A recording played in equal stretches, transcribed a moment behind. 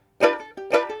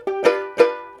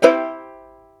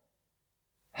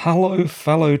Hello,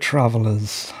 fellow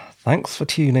travellers. Thanks for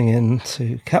tuning in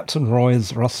to Captain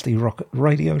Roy's Rusty Rocket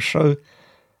radio show,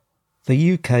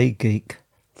 the UK Geek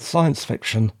Science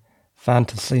Fiction,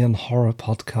 Fantasy and Horror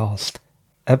Podcast,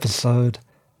 episode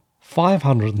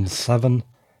 507,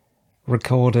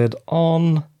 recorded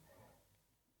on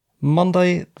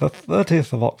Monday, the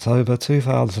 30th of October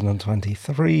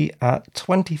 2023 at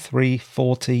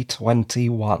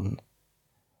 23:40:21.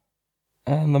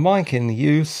 And the mic in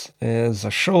use is a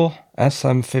Shure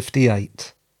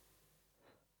SM58.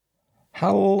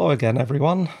 Hello again,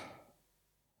 everyone.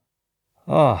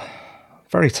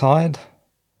 Very tired.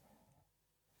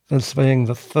 This being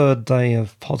the third day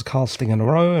of podcasting in a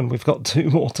row, and we've got 2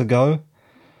 more to go.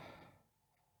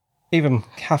 Even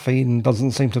caffeine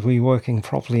doesn't seem to be working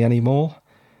properly anymore.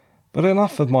 But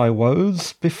enough of my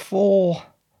woes. Before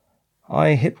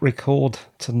I hit record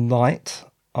tonight,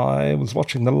 I was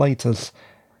watching the latest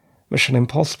Mission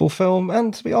Impossible film,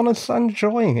 and to be honest, I'm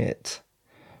enjoying it.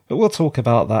 But we'll talk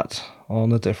about that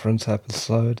on a different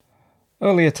episode.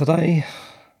 Earlier today,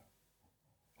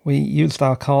 we used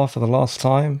our car for the last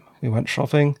time. We went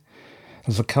shopping.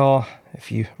 As the car,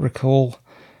 if you recall,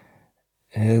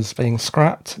 is being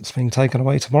scrapped. It's being taken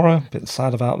away tomorrow. A bit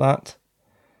sad about that.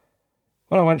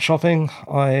 When I went shopping,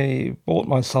 I bought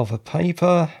myself a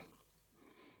paper,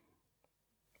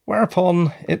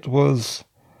 whereupon it was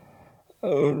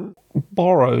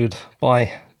borrowed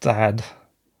by Dad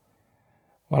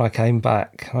when I came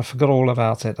back. I forgot all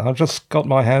about it. I've just got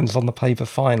my hands on the paper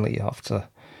finally after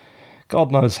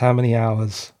God knows how many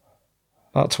hours.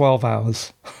 About 12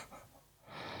 hours.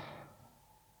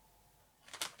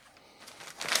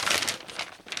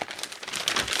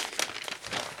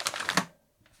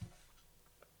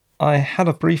 I had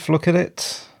a brief look at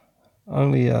it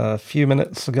only a few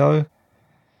minutes ago.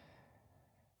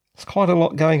 There's quite a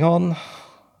lot going on.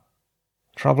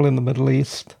 Trouble in the Middle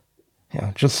East.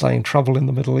 Yeah, just saying trouble in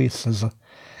the Middle East is a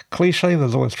cliche.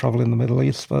 There's always trouble in the Middle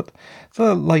East, but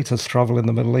the latest trouble in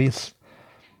the Middle East.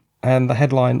 And the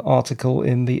headline article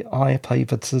in the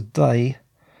iPaper today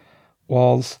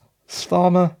was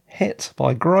Starmer hit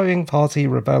by growing party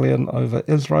rebellion over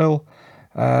Israel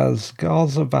as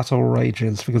Gaza battle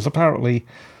rages, because apparently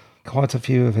quite a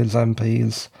few of his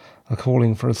MPs are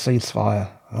calling for a ceasefire.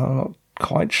 I'm not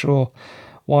quite sure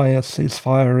why a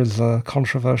ceasefire is a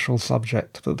controversial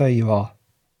subject, but there you are.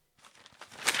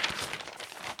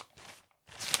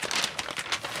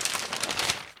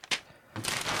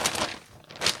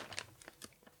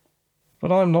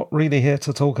 But I'm not really here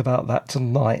to talk about that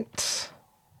tonight.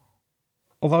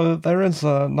 Although there is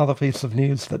another piece of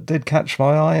news that did catch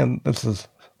my eye, and this is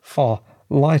far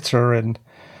lighter in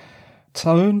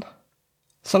tone.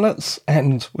 So let's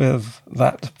end with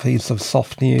that piece of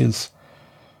soft news.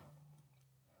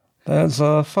 There's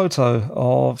a photo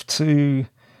of 2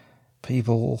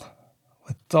 people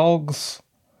with dogs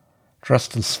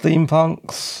dressed as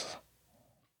steampunks.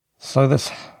 So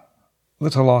this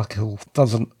little article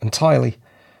doesn't entirely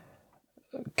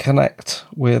connect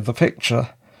with the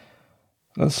picture.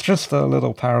 It's just a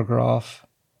little paragraph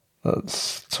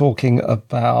that's talking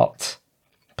about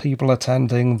people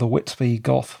attending the Whitby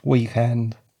Goth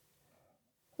weekend.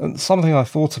 It's something I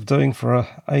thought of doing for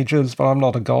ages, but I'm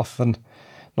not a goth, and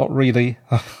not really.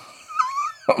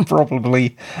 I'm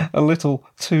probably a little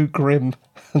too grim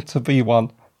to be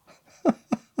one.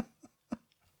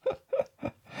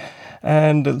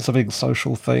 And it's a big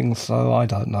social thing, so I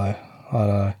don't know.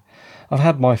 I've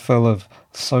had my fill of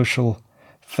social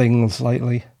things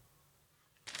lately.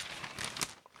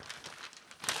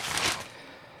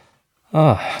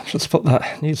 Just put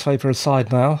that newspaper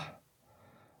aside now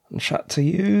and chat to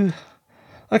you.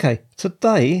 Okay,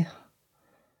 today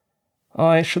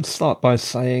I should start by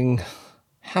saying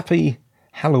Happy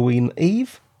Halloween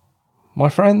Eve, my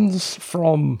friends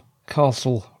from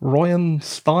Castle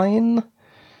Royenstein.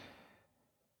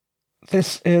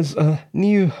 This is a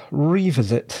new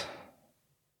revisit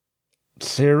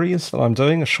series that I'm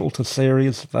doing, a shorter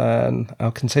series than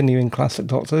our continuing classic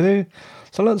Doctor Who.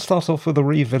 So let's start off with a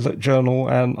revisit journal,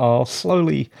 and I'll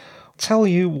slowly tell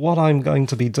you what I'm going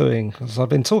to be doing, because I've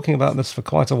been talking about this for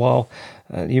quite a while.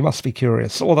 You must be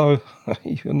curious, although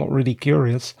you're not really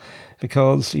curious,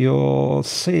 because you're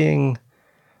seeing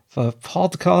the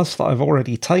podcast that I've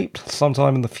already taped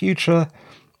sometime in the future,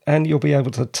 and you'll be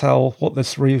able to tell what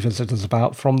this revisit is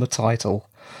about from the title.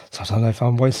 So I don't know if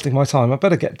I'm wasting my time. I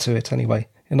better get to it anyway.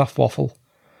 Enough waffle.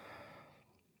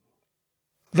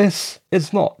 This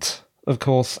is not, of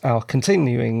course, our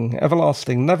continuing,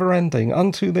 everlasting, never-ending,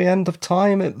 unto the end of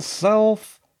time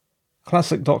itself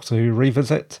classic Doctor Who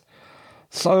revisit.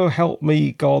 So help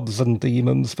me gods and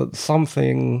demons, but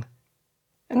something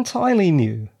entirely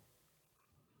new.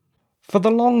 For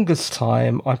the longest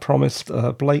time, I promised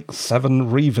a Blake 7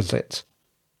 revisit.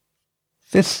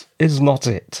 This is not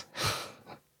it.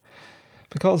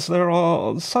 Because there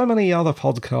are so many other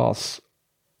podcasts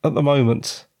at the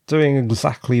moment doing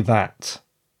exactly that.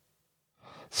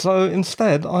 So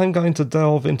instead, I'm going to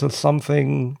delve into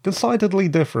something decidedly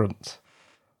different.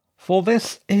 For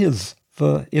this is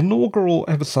the inaugural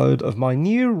episode of my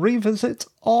new revisit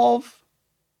of...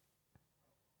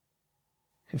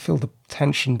 You feel the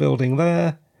tension building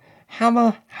there.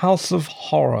 Hammer House of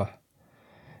Horror.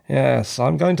 Yes,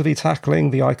 I'm going to be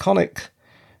tackling the iconic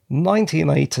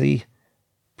 1980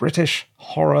 British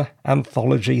horror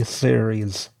anthology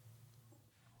series.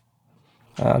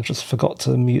 I just forgot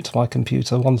to mute my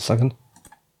computer. 1 second.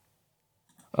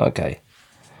 Okay.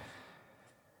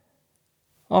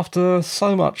 After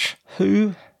so much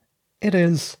Who, it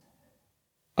is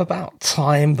about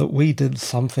time that we did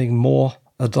something more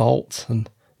adult and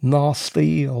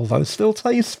nasty, although still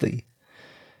tasty.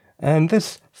 And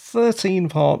this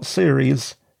 13-part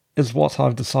series is what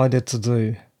I've decided to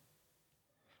do.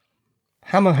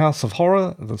 Hammer House of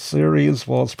Horror, the series,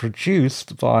 was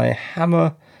produced by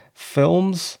Hammer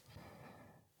Films,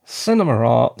 Cinema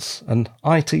Arts and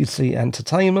ITC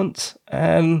Entertainment,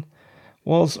 and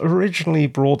was originally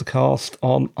broadcast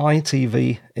on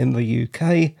ITV in the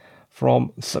UK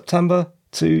from September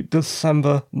to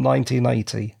December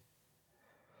 1980.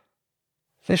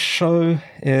 This show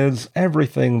is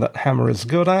everything that Hammer is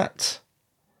good at: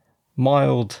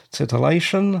 mild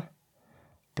titillation,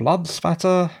 blood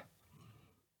spatter,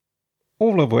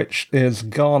 all of which is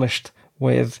garnished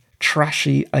with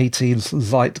trashy 80s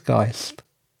zeitgeist.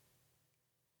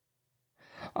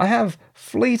 I have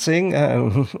fleeting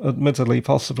and admittedly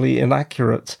possibly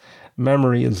inaccurate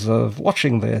memories of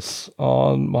watching this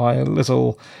on my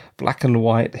little black and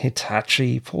white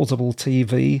Hitachi portable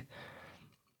TV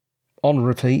on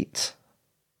repeat.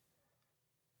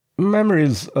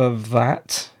 Memories of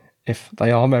that, if they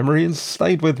are memories,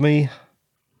 stayed with me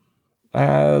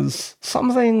as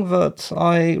something that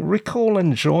I recall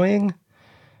enjoying,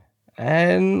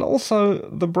 and also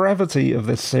the brevity of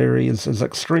this series is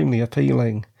extremely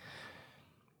appealing.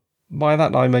 By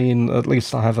that I mean at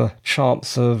least I have a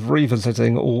chance of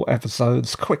revisiting all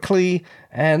episodes quickly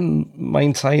and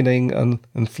maintaining an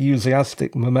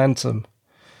enthusiastic momentum.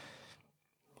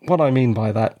 What I mean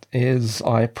by that is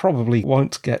I probably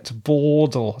won't get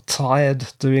bored or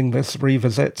tired doing this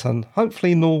revisit, and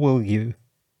hopefully nor will you.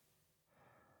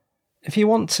 If you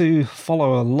want to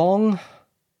follow along,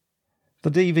 the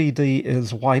DVD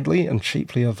is widely and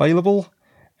cheaply available,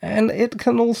 and it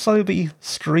can also be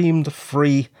streamed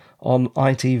free on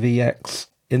ITVX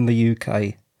in the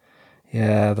UK.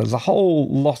 Yeah, there's a whole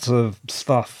lot of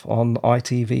stuff on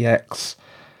ITVX,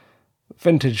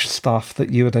 vintage stuff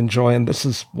that you would enjoy, and this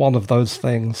is one of those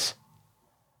things.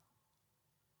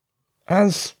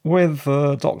 As with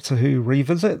Doctor Who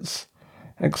revisits,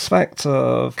 expect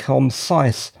a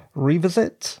concise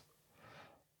revisit.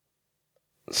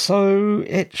 So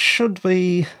it should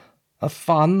be a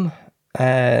fun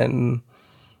and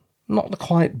not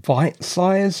quite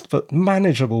bite-sized, but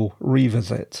manageable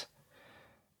revisit.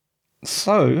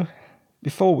 So,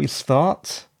 before we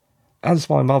start, as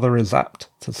my mother is apt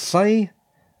to say,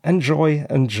 enjoy,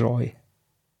 enjoy.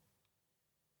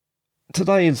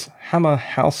 Today's Hammer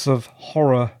House of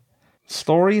Horror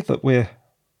story that we're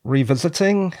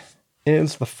revisiting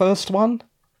is the first one,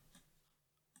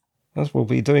 as we'll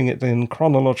be doing it in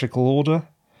chronological order.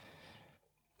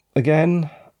 Again,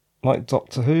 like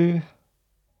Doctor Who,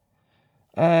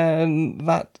 and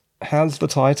that has the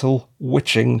title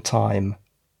Witching Time.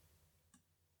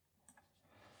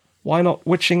 Why not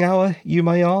witching hour, you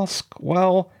may ask?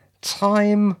 Well,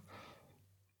 time,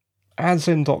 as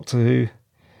in Doctor Who,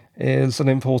 is an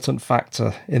important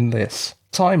factor in this.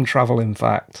 Time travel, in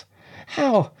fact.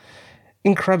 How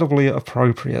incredibly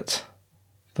appropriate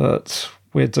that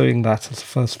we're doing that as the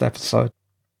first episode.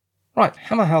 Right,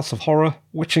 Hammer House of Horror,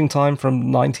 Witching Time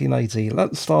from 1980.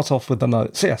 Let's start off with the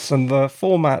notes. Yes, and the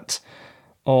format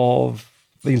of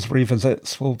these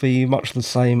revisits will be much the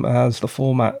same as the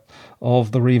format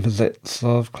of the revisits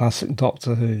of classic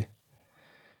Doctor Who.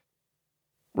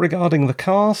 Regarding the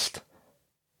cast,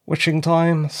 Witching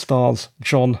Time stars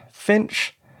John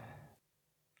Finch.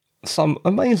 Some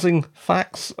amazing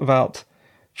facts about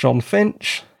John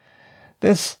Finch.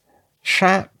 This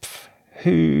chap, who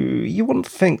you wouldn't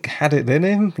think had it in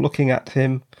him, looking at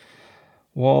him,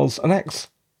 was an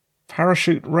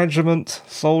ex-parachute regiment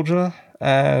soldier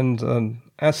and an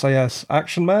SAS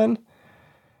action man.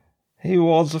 He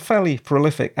was a fairly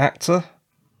prolific actor,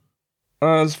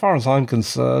 As far as I'm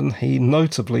concerned, he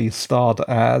notably starred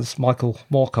as Michael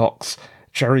Moorcock's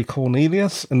Jerry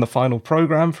Cornelius in the final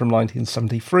programme from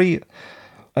 1973,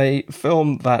 a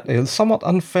film that is somewhat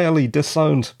unfairly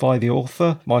disowned by the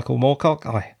author, Michael Moorcock.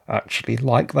 I actually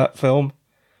like that film.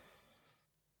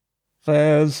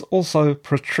 There's also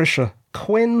Patricia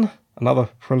Quinn, another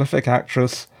prolific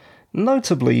actress,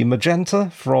 notably Magenta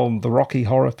from the Rocky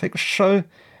Horror Picture Show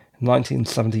in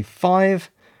 1975,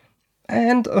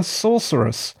 and a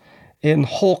sorceress in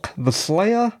Hawk the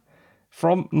Slayer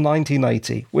from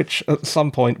 1980, which at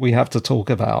some point we have to talk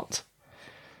about.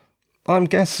 I'm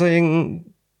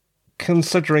guessing,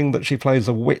 considering that she plays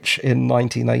a witch in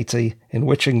 1980 in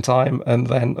Witching Time and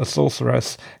then a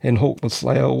sorceress in Hawk the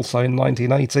Slayer also in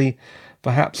 1980,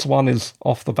 perhaps one is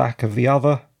off the back of the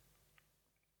other.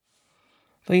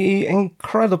 The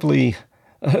incredibly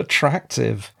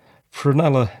attractive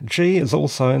Prunella G is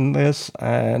also in this,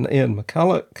 and Ian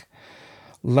McCulloch,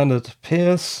 Leonard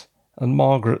Pierce, and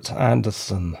Margaret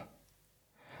Anderson.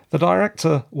 The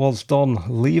director was Don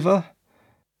Lever,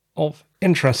 of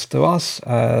interest to us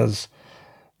as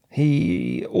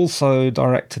he also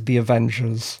directed The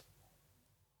Avengers.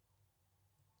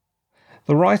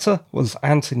 The writer was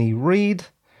Anthony Reed.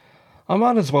 I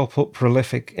might as well put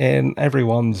prolific in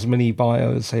everyone's mini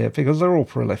bios here because they're all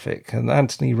prolific, and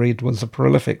Anthony Reed was a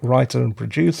prolific writer and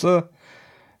producer.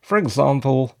 For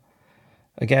example,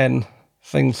 again,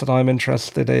 things that I'm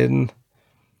interested in,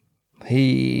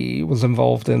 he was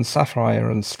involved in Sapphire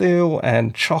and Steel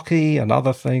and Chucky and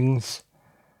other things.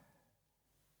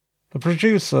 The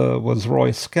producer was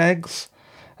Roy Skeggs,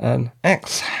 an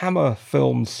ex-Hammer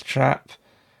Films chap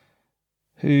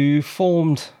who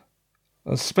formed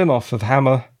a spin-off of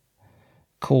Hammer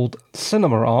called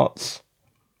Cinema Arts,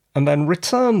 and then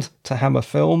returned to Hammer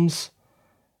Films,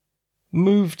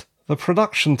 moved the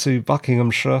production to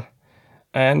Buckinghamshire,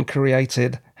 and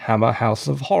created Hammer House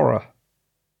of Horror.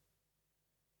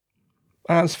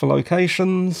 As for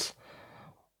locations,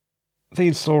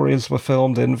 these stories were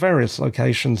filmed in various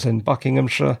locations in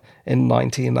Buckinghamshire in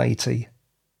 1980.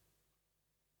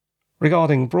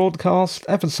 Regarding broadcast,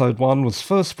 Episode 1 was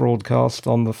first broadcast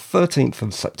on the 13th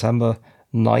of September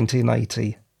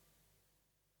 1980.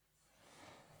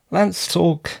 Let's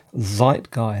talk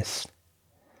Zeitgeist.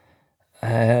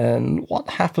 And what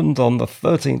happened on the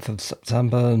 13th of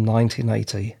September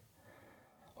 1980?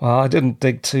 Well, I didn't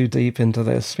dig too deep into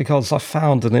this because I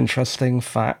found an interesting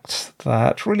fact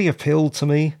that really appealed to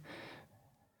me.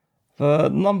 The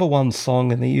number one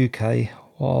song in the UK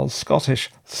was Scottish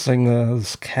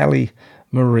singers Kelly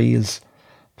Marie's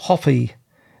poppy,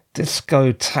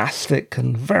 disco-tastic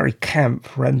and very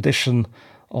camp rendition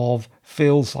of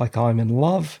Feels Like I'm in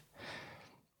Love.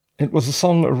 It was a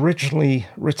song originally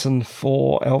written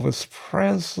for Elvis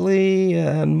Presley,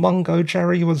 and Mungo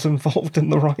Jerry was involved in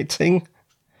the writing.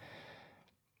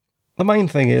 The main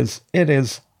thing is, it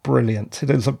is brilliant.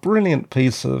 It is a brilliant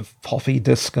piece of poppy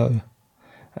disco,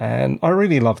 and I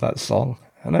really love that song.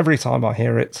 And every time I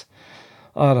hear it,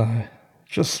 I don't know,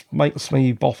 just makes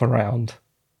me bop around.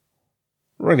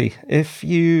 Really, if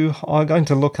you are going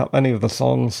to look up any of the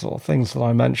songs or things that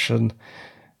I mention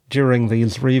during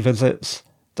these revisits,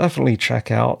 definitely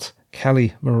check out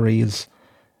Kelly Marie's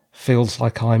Feels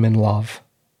Like I'm in Love.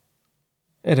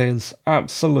 It is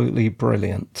absolutely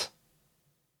brilliant.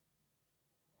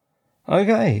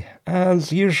 Okay,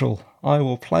 as usual, I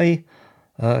will play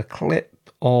a clip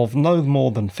of no more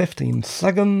than 15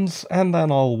 seconds, and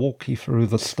then I'll walk you through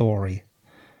the story.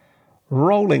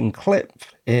 Rolling clip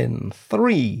in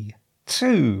 3,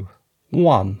 2,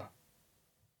 1.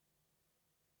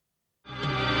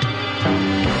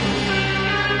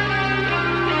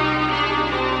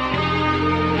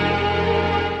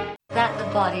 That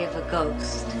the body of a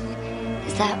ghost?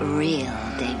 Is that real,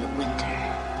 David Winter?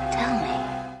 Tell me.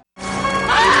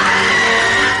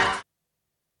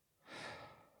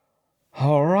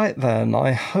 Alright then,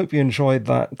 I hope you enjoyed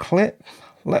that clip.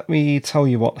 Let me tell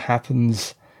you what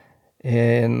happens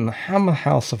in Hammer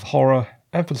House of Horror,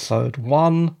 Episode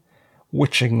 1,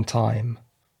 Witching Time.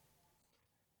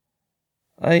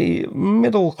 A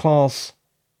middle-class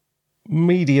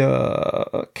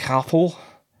media couple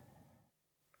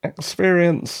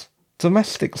experience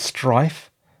domestic strife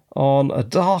on a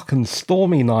dark and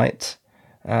stormy night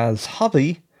as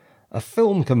hubby, a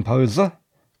film composer,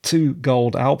 2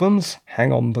 gold albums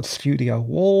hang on the studio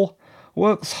wall,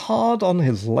 works hard on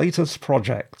his latest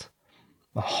project,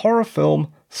 a horror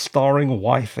film starring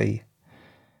Wifey,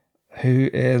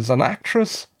 who is an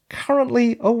actress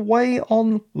currently away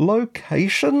on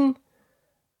location,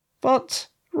 but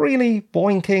really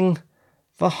boinking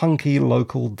the hunky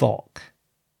local doc.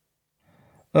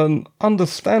 An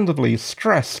understandably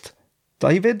stressed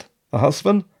David, the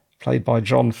husband, played by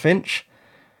John Finch,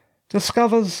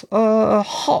 discovers a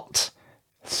hot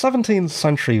 17th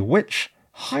century witch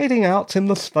hiding out in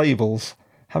the stables,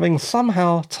 having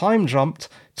somehow time-jumped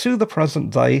to the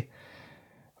present day,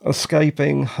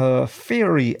 escaping her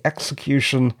fiery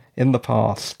execution in the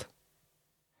past.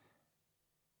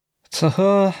 To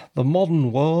her, the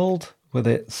modern world, with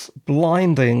its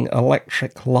blinding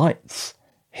electric lights,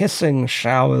 hissing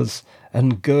showers,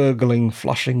 and gurgling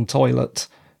flushing toilet,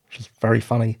 which is very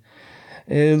funny,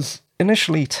 is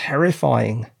initially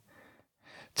terrifying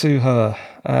to her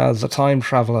as a time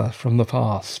traveller from the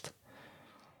past.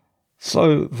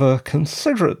 So the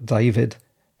considerate David,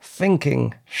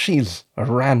 thinking she's a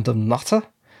random nutter,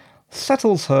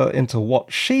 settles her into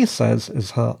what she says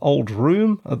is her old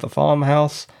room at the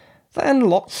farmhouse, then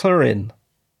locks her in.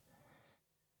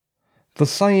 The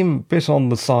same bit on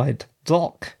the side,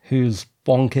 Doc, who's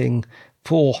bonking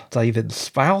poor David's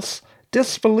spouse,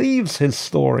 disbelieves his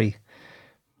story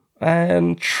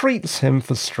and treats him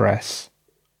for stress.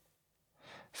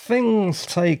 Things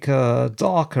take a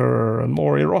darker and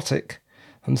more erotic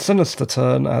and sinister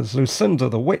turn as Lucinda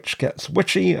the witch gets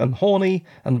witchy and horny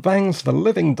and bangs the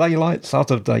living daylights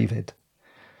out of David.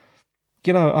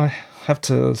 You know, I have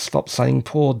to stop saying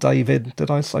poor David.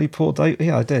 Did I say poor David?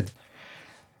 Yeah, I did.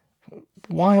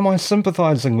 Why am I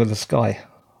sympathising with this guy?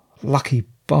 Lucky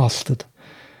bastard.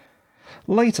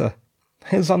 Later,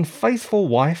 his unfaithful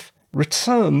wife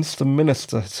returns to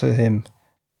minister to him.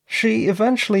 She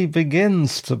eventually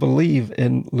begins to believe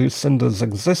in Lucinda's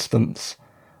existence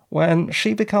when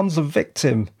she becomes a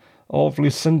victim of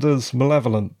Lucinda's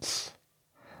malevolence.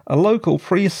 A local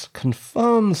priest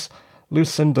confirms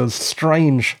Lucinda's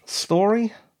strange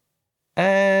story,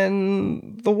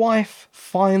 and the wife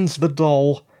finds the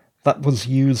doll that was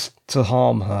used to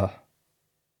harm her.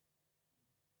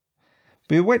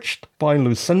 Bewitched by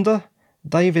Lucinda,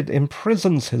 David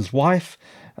imprisons his wife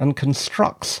and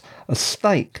constructs a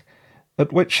stake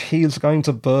at which he is going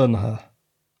to burn her.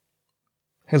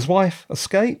 His wife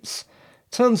escapes,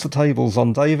 turns the tables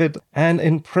on David, and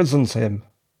imprisons him.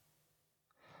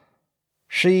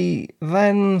 She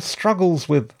then struggles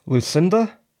with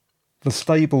Lucinda, the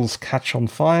stables catch on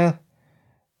fire,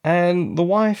 and the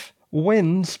wife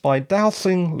wins by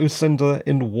dousing Lucinda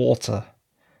in water,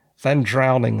 then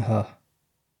drowning her.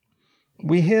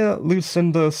 We hear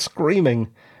Lucinda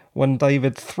screaming when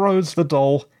David throws the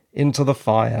doll into the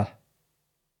fire.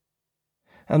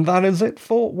 And that is it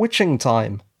for Witching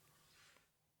Time.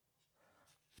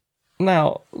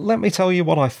 Now, let me tell you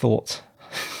what I thought.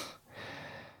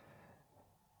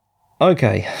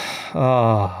 Okay.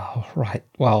 Right.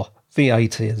 Well, the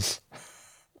 80s.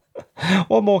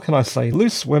 What more can I say?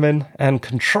 Loose women and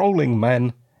controlling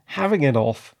men having it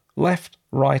off, left,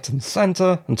 right and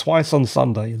centre, and twice on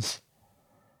Sundays.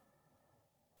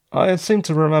 I seem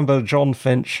to remember John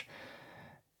Finch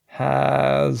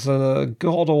has a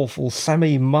god-awful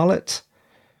semi-mullet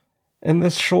in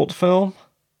this short film.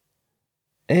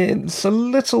 It's a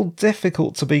little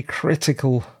difficult to be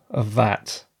critical of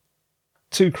that.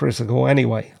 Too critical,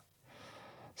 anyway.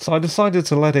 So I decided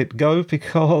to let it go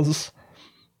because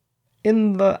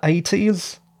in the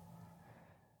 80s,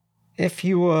 if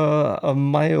you were a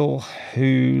male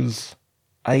whose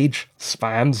age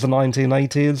spans the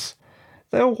 1980s,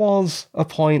 there was a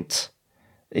point,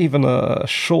 even a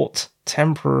short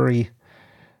temporary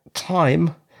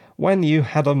time, when you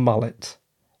had a mullet.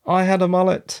 I had a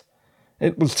mullet.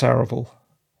 It was terrible.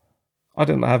 I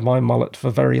didn't have my mullet for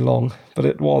very long, but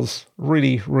it was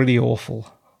really, really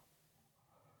awful.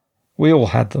 We all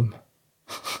had them.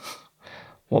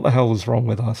 What the hell was wrong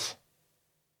with us?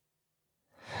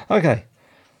 Okay.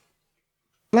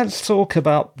 Let's talk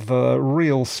about the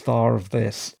real star of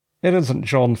this. It isn't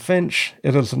John Finch.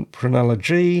 It isn't Prunella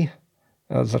G.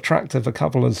 As attractive a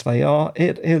couple as they are,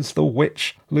 it is the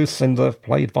witch Lucinda,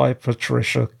 played by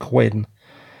Patricia Quinn.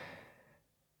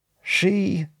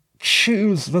 She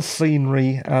chews the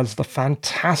scenery as the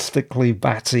fantastically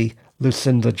batty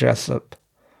Lucinda Jessup.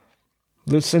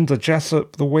 Lucinda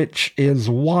Jessup, the witch, is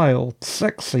wild,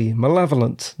 sexy,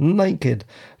 malevolent, naked,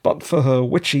 but for her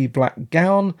witchy black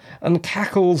gown, and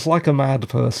cackles like a mad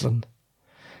person.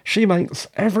 She makes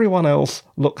everyone else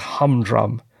look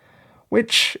humdrum,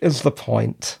 which is the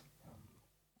point.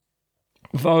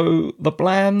 Though the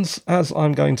Blands, as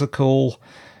I'm going to call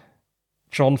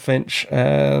John Finch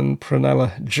and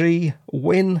Prunella G,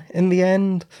 win in the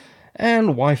end,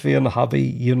 and Wifey and Hubby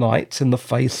unite in the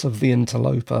face of the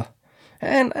interloper.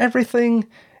 And everything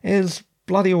is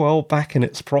bloody well back in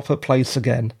its proper place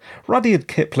again. Rudyard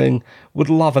Kipling would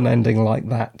love an ending like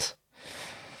that.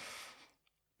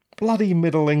 Bloody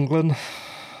Middle England.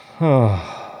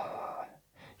 Oh.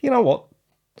 You know what?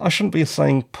 I shouldn't be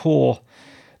saying poor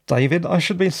David. I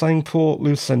should be saying poor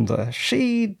Lucinda.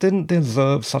 She didn't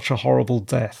deserve such a horrible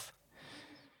death.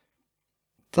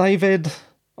 David,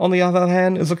 on the other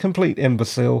hand, is a complete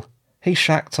imbecile. He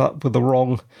shacked up with the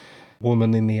wrong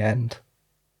woman in the end.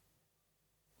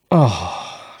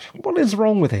 Oh, what is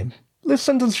wrong with him?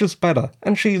 Lucinda's just better,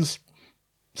 and she's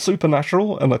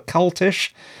supernatural and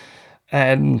occultish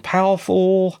and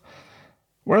powerful,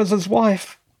 whereas his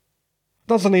wife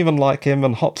doesn't even like him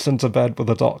and hops into bed with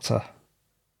the doctor.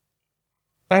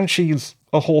 And she's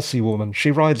a horsey woman. She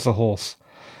rides a horse.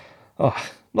 Oh,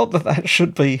 not that that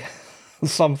should be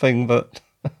something that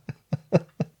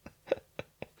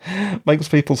makes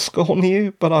people scorn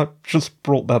you, but I just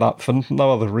brought that up for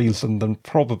no other reason than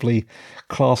probably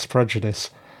class prejudice.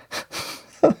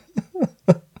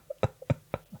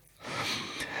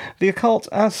 The occult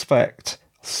aspect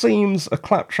seems a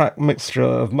claptrap mixture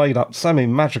of made-up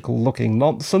semi-magical looking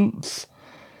nonsense,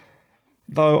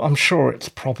 though I'm sure it's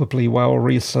probably well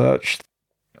researched,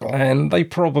 and they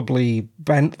probably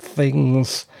bent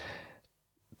things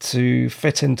to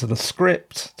fit into the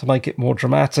script to make it more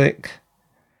dramatic.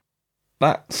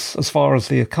 That's as far as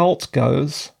the occult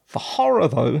goes. The horror,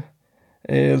 though,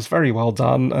 is very well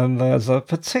done, and there's a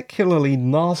particularly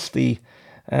nasty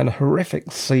and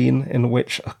horrific scene in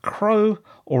which a crow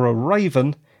or a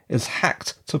raven is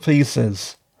hacked to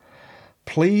pieces.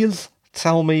 Please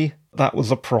tell me that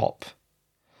was a prop.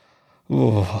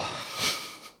 Ooh.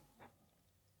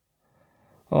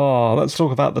 Oh, let's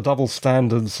talk about the double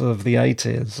standards of the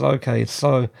 80s. Okay,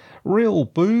 so real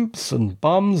boobs and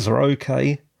bums are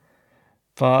okay,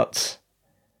 but...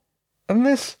 And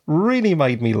this really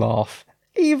made me laugh.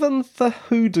 Even the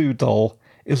hoodoo doll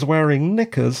is wearing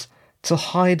knickers to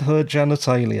hide her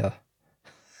genitalia.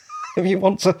 If you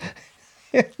want to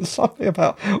hear something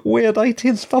about weird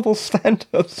 80s double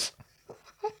standards.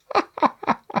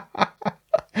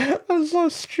 That's so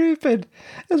stupid.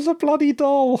 It's a bloody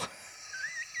doll.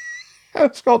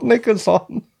 It's got knickers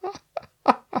on.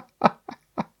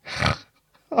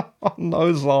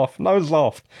 Nose laugh, nose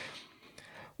laugh.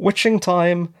 Witching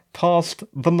time passed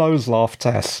the nose laugh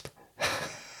test.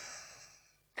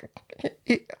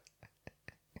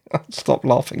 Stop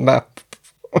laughing now.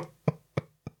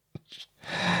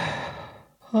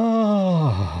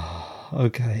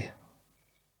 Okay.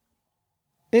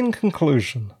 In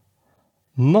conclusion,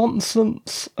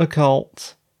 nonsense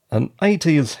occult and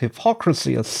 80s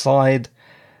hypocrisy aside,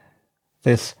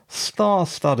 this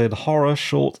star-studded horror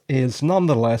short is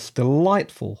nonetheless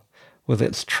delightful with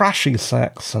its trashy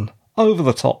sex and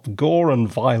over-the-top gore and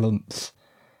violence.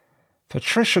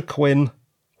 Patricia Quinn,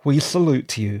 we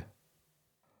salute you.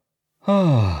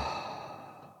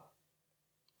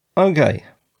 Okay.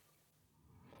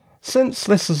 Since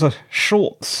this is a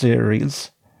short series,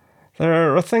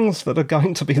 there are things that are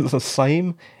going to be the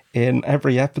same in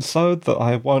every episode that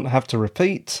I won't have to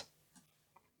repeat.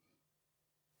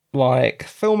 Like,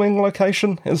 filming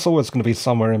location is always going to be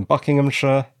somewhere in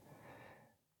Buckinghamshire.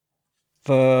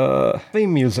 The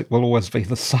theme music will always be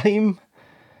the same.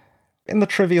 In the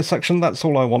trivia section, that's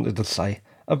all I wanted to say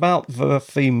about the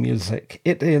theme music.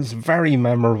 It is very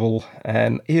memorable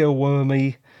and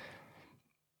earwormy.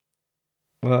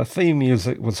 The theme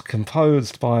music was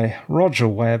composed by Roger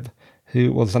Webb,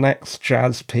 who was an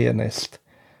ex-jazz pianist.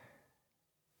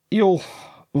 You'll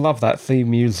love that theme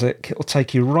music. It'll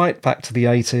take you right back to the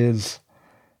 80s,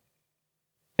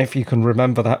 if you can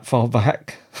remember that far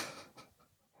back.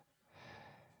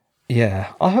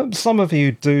 Yeah, I hope some of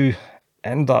you do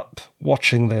end up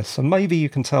watching this, and maybe you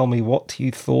can tell me what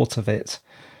you thought of it,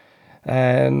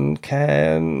 and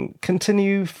can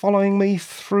continue following me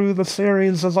through the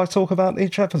series as I talk about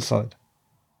each episode.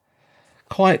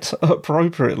 Quite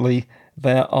appropriately,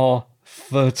 there are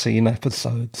 13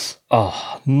 episodes.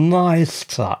 Oh, nice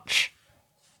touch.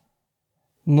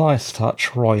 Nice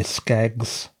touch, Roy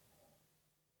Skeggs.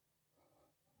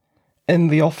 In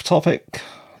the off-topic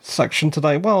section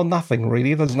today, well, nothing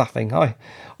really, there's nothing. I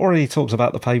already talked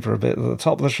about the paper a bit at the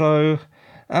top of the show.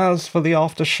 As for the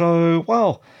after show,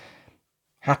 well,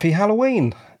 happy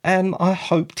Halloween, and I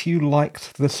hoped you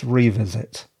liked this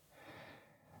revisit.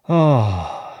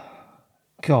 Oh,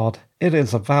 God, it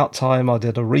is about time I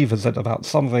did a revisit about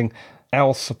something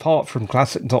else apart from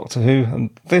classic Doctor Who,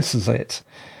 and this is it.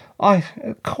 I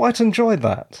quite enjoyed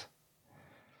that.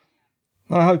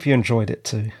 I hope you enjoyed it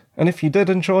too. And if you did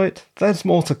enjoy it, there's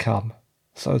more to come.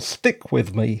 So stick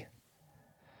with me.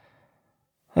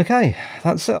 Okay,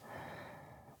 that's it.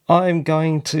 I'm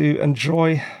going to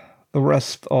enjoy the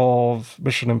rest of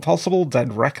Mission Impossible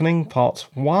Dead Reckoning Part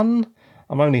 1.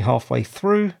 I'm only halfway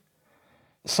through.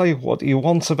 say what you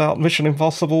want about Mission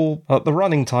Impossible, but the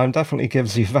running time definitely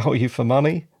gives you value for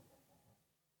money.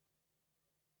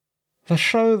 The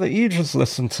show that you just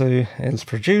listened to is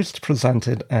produced,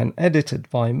 presented, and edited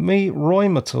by me, Roy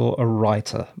Matur, a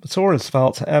writer. Matur is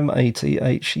spelled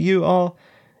M-A-T-H-U-R.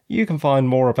 You can find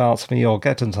more about me or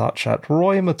get in touch at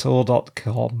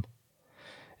roymatur.com.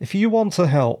 If you want to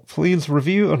help, please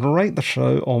review and rate the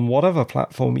show on whatever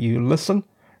platform you listen,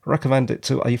 recommend it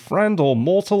to a friend or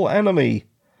mortal enemy,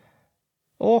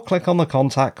 or click on the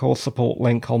contact or support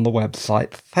link on the website.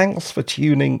 Thanks for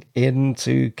tuning in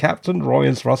to Captain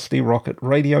Roy's Rusty Rocket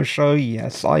Radio Show.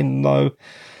 Yes, I know.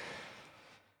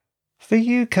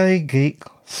 The UK Geek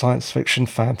Science Fiction,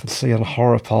 Fantasy and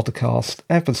Horror Podcast,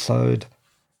 episode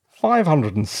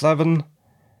 507,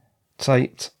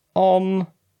 taped on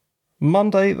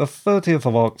Monday the 30th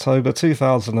of October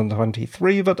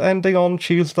 2023, but ending on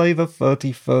Tuesday the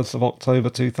 31st of October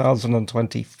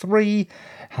 2023.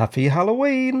 Happy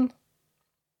Halloween!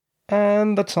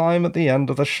 And the time at the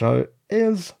end of the show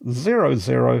is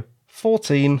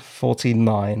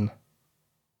 00:14:49.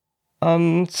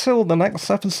 Until the next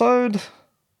episode,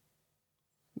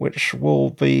 which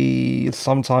will be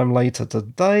sometime later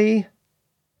today,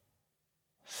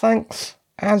 thanks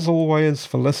as always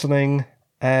for listening,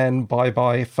 and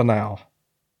bye-bye for now.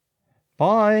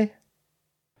 Bye!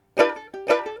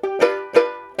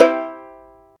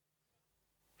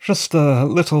 Just a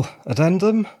little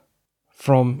addendum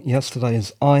from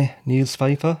yesterday's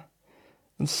newspaper.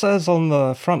 It says on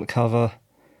the front cover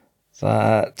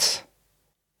that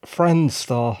Friends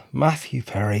star Matthew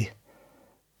Perry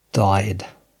died.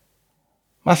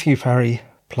 Matthew Perry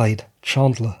played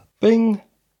Chandler Bing,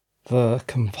 the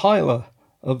compiler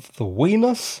of the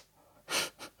Weenus.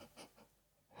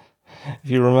 If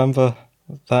you remember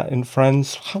that in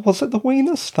Friends, was it the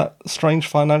Weenus? That strange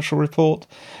financial report?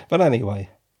 But anyway,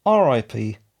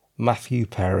 R.I.P. Matthew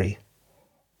Perry.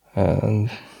 And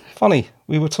funny,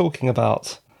 we were talking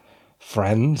about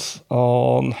Friends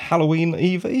on Halloween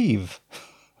Eve.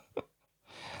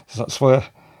 So that's where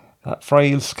that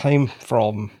phrase came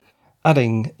from.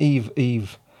 Adding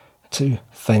Eve to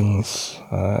things.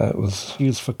 It was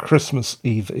used for Christmas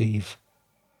Eve.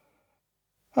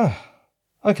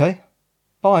 Okay.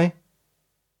 Bye.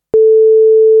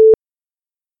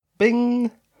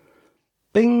 Bing.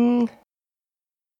 Bing.